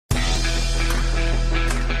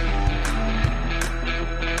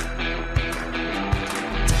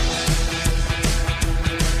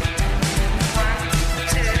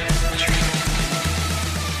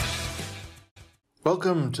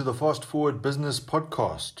Welcome to the Fast Forward Business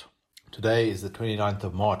Podcast. Today is the 29th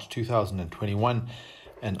of March 2021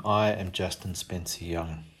 and I am Justin Spencer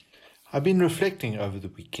Young. I've been reflecting over the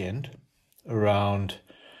weekend around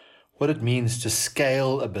what it means to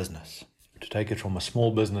scale a business, to take it from a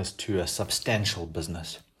small business to a substantial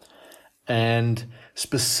business. And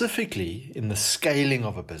specifically in the scaling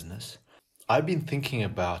of a business, I've been thinking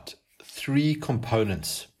about three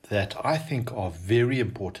components that I think are very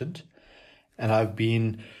important and I've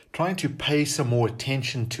been trying to pay some more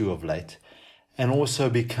attention to of late and also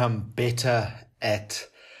become better at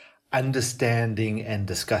understanding and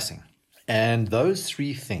discussing. And those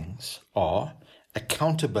three things are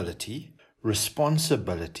accountability,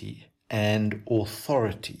 responsibility, and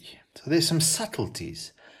authority. So there's some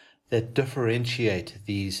subtleties that differentiate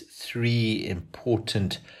these three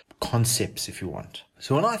important concepts, if you want.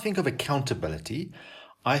 So when I think of accountability,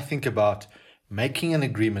 I think about making an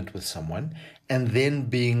agreement with someone and then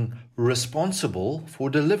being responsible for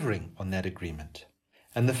delivering on that agreement.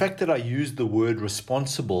 And the fact that I use the word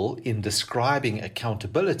responsible in describing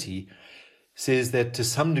accountability says that to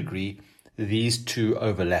some degree, these two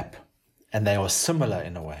overlap and they are similar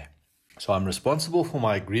in a way. So I'm responsible for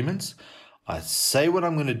my agreements. I say what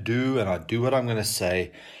I'm going to do and I do what I'm going to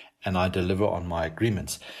say and I deliver on my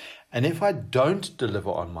agreements. And if I don't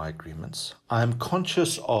deliver on my agreements, I'm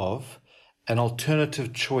conscious of an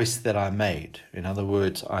alternative choice that I made. In other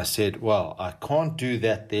words, I said, well, I can't do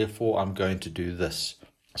that, therefore I'm going to do this.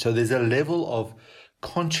 So there's a level of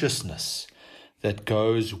consciousness that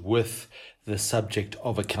goes with the subject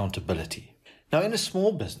of accountability. Now, in a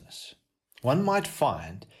small business, one might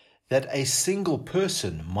find that a single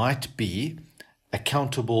person might be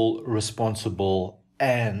accountable, responsible,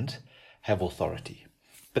 and have authority.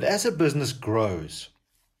 But as a business grows,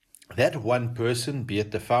 that one person, be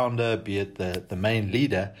it the founder, be it the main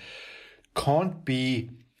leader, can't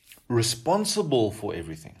be responsible for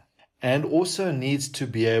everything and also needs to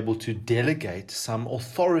be able to delegate some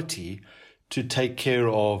authority to take care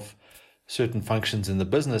of certain functions in the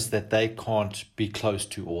business that they can't be close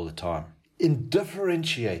to all the time. In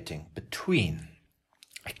differentiating between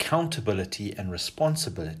accountability and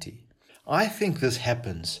responsibility, I think this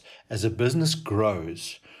happens as a business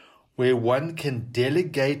grows where one can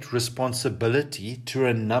delegate responsibility to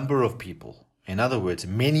a number of people. In other words,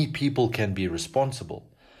 many people can be responsible,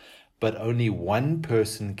 but only one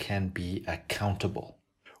person can be accountable.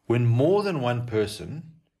 When more than one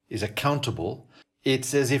person is accountable,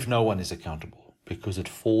 it's as if no one is accountable because it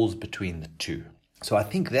falls between the two. So I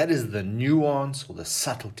think that is the nuance or the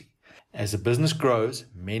subtlety. As a business grows,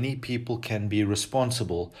 many people can be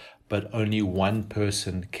responsible, but only one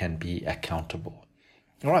person can be accountable.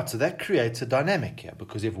 All right, so that creates a dynamic here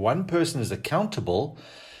because if one person is accountable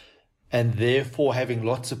and therefore having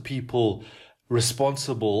lots of people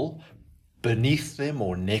responsible beneath them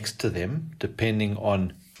or next to them, depending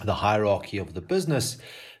on the hierarchy of the business,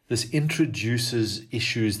 this introduces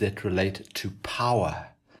issues that relate to power.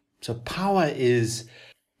 So power is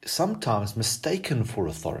sometimes mistaken for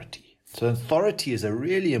authority. So authority is a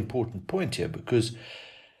really important point here because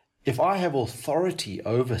if I have authority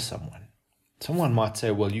over someone might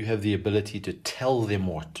say, well, you have the ability to tell them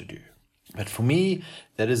what to do. But for me,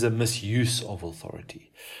 that is a misuse of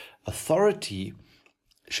authority. Authority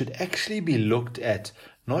should actually be looked at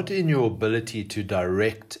not in your ability to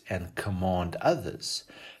direct and command others,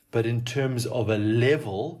 but in terms of a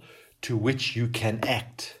level to which you can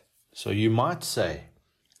act. So you might say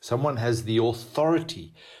someone has the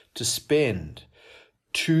authority to spend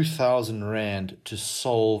 2,000 Rand to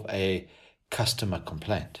solve a customer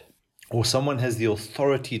complaint. Or someone has the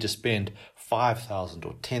authority to spend 5,000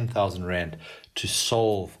 or 10,000 Rand to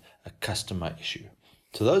solve a customer issue.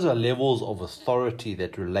 So those are levels of authority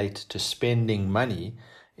that relate to spending money.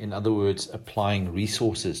 In other words, applying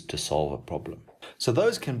resources to solve a problem. So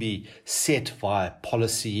those can be set via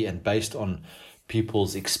policy and based on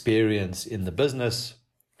people's experience in the business.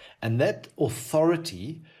 And that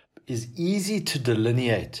authority is easy to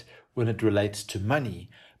delineate when it relates to money,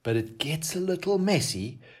 but it gets a little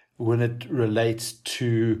messy when it relates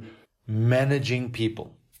to managing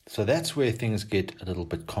people. So that's where things get a little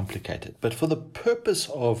bit complicated. But for the purpose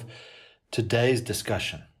of today's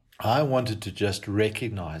discussion, I wanted to just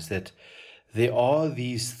recognize that there are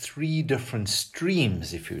these three different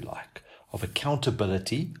streams, if you like, of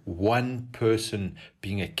accountability. One person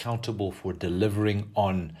being accountable for delivering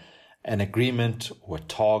on an agreement or a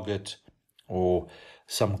target or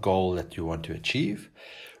some goal that you want to achieve.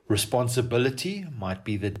 Responsibility might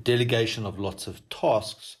be the delegation of lots of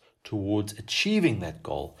tasks towards achieving that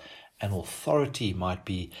goal. And authority might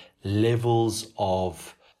be levels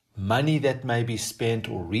of money that may be spent,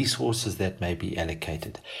 or resources that may be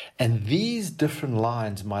allocated. And these different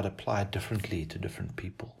lines might apply differently to different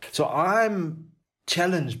people. So I'm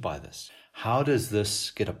challenged by this. How does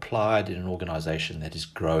this get applied in an organization that is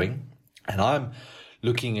growing? And I'm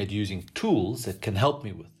looking at using tools that can help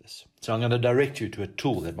me with this. So I'm going to direct you to a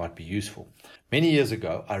tool that might be useful. Many years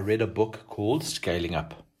ago, I read a book called Scaling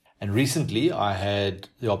Up. And recently, I had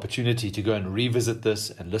the opportunity to go and revisit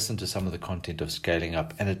this and listen to some of the content of Scaling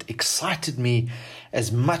Up. And it excited me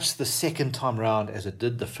as much the second time round as it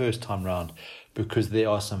did the first time round, because there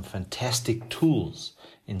are some fantastic tools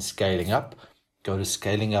in Scaling Up. Go to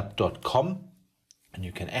scalingup.com and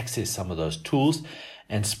you can access some of those tools.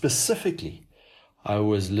 And specifically, I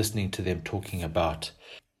was listening to them talking about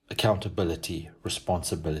accountability,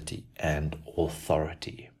 responsibility, and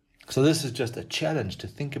authority. So this is just a challenge to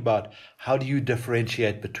think about, how do you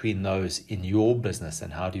differentiate between those in your business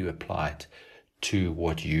and how do you apply it to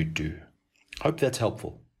what you do? Hope that's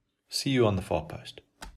helpful. See you on the Far Post.